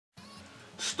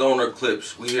Stoner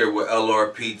Clips, we here with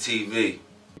LRPtv.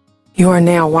 You are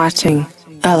now watching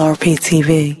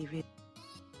LRPtv.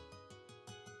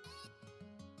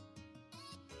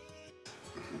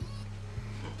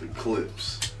 The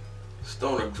Clips.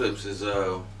 Stoner Clips is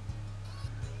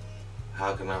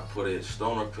how can I put it?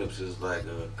 Stoner Clips is like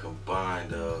a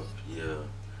combined of your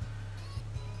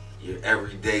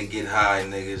everyday get high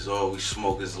niggas. All we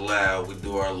smoke is loud. We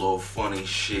do our little funny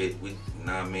shit. We, you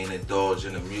know what I mean, indulge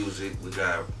in the music. We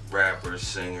got rappers,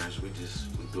 singers. We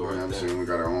do our thing. I'm saying? We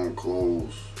got our own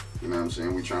clothes. You know what I'm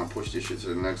saying? We trying to push this shit to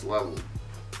the next level. You know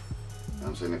what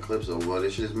I'm saying? The Clips of well,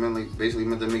 this shit's basically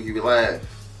meant to make you laugh.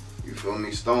 You feel me?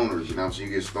 Stoners, you know what I'm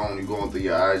saying? You get stoned, you going through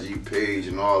your IG page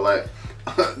and all that.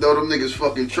 Though them niggas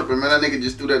fucking tripping, man. That nigga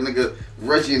just threw that nigga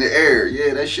Reggie in the air.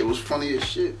 Yeah, that shit was funny as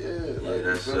shit. Yeah, like,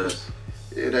 that's us.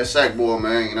 Yeah, that sack boy,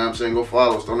 man. You know what I'm saying? Go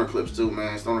follow Stoner Clips too,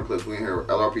 man. Stoner Clips, we in here,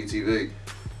 LRPtv.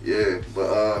 Yeah,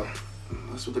 but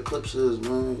that's what the Clips is,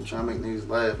 man. We trying to make niggas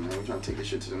laugh, man. We trying to take this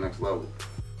shit to the next level.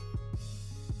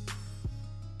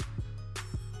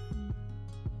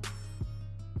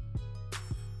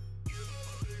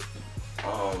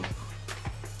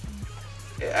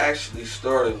 It actually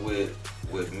started with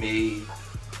me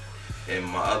and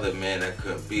my other man that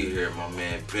couldn't be here, my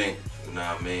man Bink. You know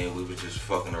what I mean? We was just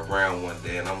fucking around one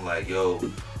day and I'm like, yo,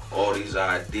 all these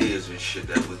ideas and shit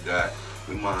that we got,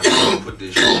 we might as well put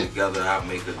this shit together. I'll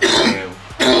make a jam,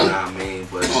 you know what I mean?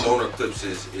 But Stoner Clips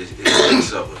is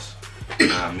 6 of us. You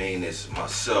know what I mean? It's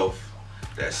myself,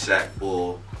 that Sack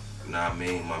Bull, you know what I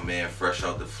mean? My man Fresh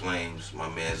Out the Flames, my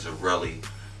man Zarelli, you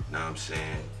know what I'm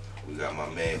saying? We got my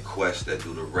man Quest that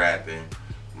do the rapping,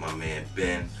 my man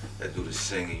Ben that do the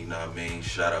singing, you know what I mean?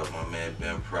 Shout out my man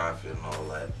Ben Prophet and all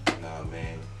that, you know what I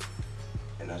mean?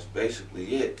 And that's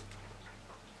basically it.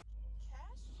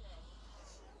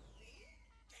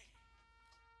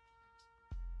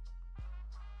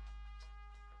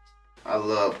 I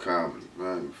love comedy,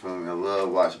 man. You feel me? I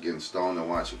love getting stoned and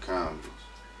watching comedies.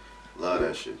 Love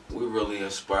that shit. We really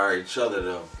inspire each other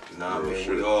though, you know what I mean?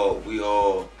 Sure. We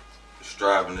all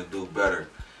striving to do better.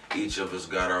 Each of us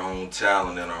got our own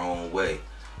talent in our own way.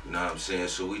 You know what I'm saying?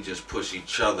 So we just push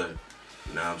each other.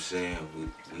 You know what I'm saying?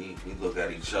 We look at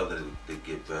each other to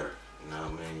get better. You know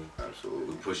what I mean?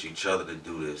 Absolutely. We push each other to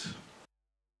do this.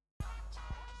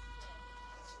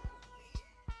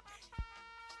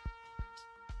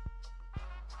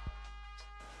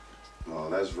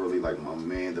 Well, that's really like my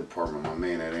main department, my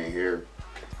man that ain't here.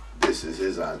 This is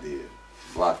his idea.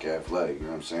 Block Athletic, you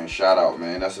know what I'm saying? Shout out,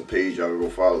 man. That's a page y'all go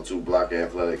follow too. Block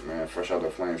Athletic, man. Fresh Out the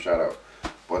Flame, shout out.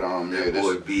 But yeah, this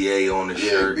boy BA on the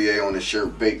shirt. Yeah, BA on the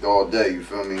shirt, baked all day. You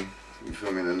feel me? You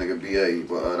feel me? The nigga BA.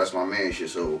 But that's my man shit.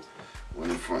 So when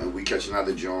we catch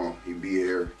another John, he be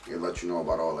here. He'll let you know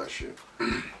about all that shit.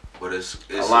 But it's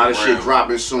a lot of shit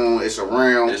dropping soon. It's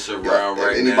around. It's around right now.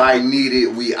 If anybody need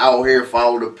it, we out here.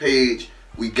 Follow the page.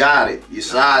 We got it. Your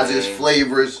sizes,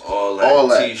 flavors, all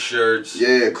that. T-shirts.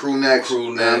 Yeah, crew necks.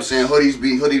 You know what I'm saying? Hoodies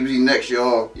be next,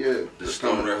 y'all. Yeah. The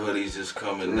Stoner hoodies is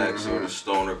coming next, or the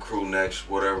Stoner crew necks,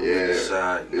 whatever we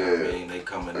decide. You know what I mean? They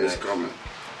coming next. It's coming.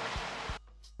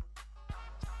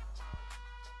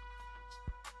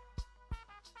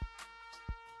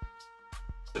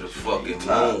 To the fucking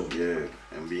moon. Yeah,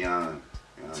 and beyond.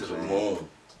 You know to the moon.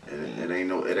 It ain't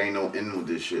no end with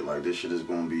this shit. Like, this shit is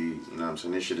gonna be, you know what I'm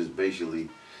saying? This shit is basically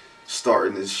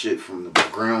starting this shit from the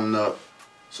ground up,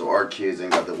 so our kids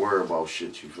ain't got to worry about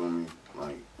shit. You feel me?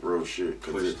 Like real shit.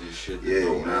 Push this shit. Yeah, you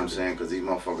know what I'm saying? Because these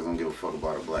motherfuckers don't give a fuck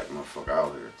about a black motherfucker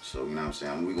out here. So you know what I'm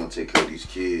saying? We gonna take care of these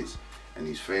kids and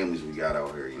these families we got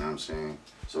out here. You know what I'm saying?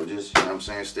 So just, you know what I'm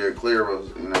saying? Steer clear of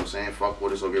us. You know what I'm saying? Fuck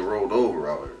with us or get rolled over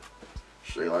out here.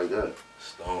 Straight like that.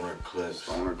 Stoner Clips.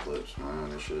 Stoner Clips,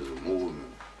 man. This shit is a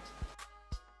movement.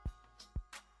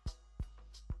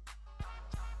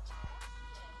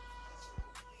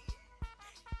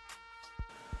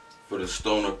 For the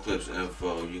Stoner Clips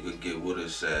info, you can get with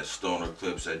us at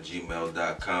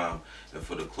stonerclips@gmail.com. And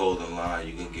for the clothing line,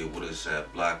 you can get with us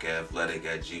at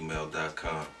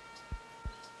blockathletic@gmail.com.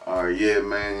 Alright, yeah,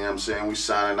 man, you know what I'm saying? We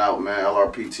signing out, man.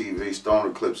 LRPtv,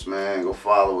 Stoner Clips, man. Go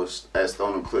follow us at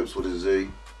Stoner Clips with a Z.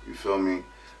 You feel me?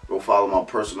 Go follow my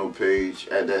personal page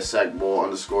at that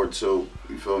sackball_2.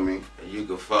 You feel me? And you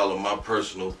can follow my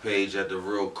personal page at the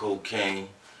Real Cocaine.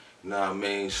 You know what I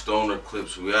mean? Stoner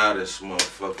Clips, we out this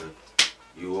motherfucker.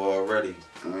 You already.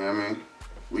 You know what I mean?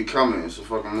 We coming. It's a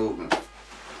fucking movement.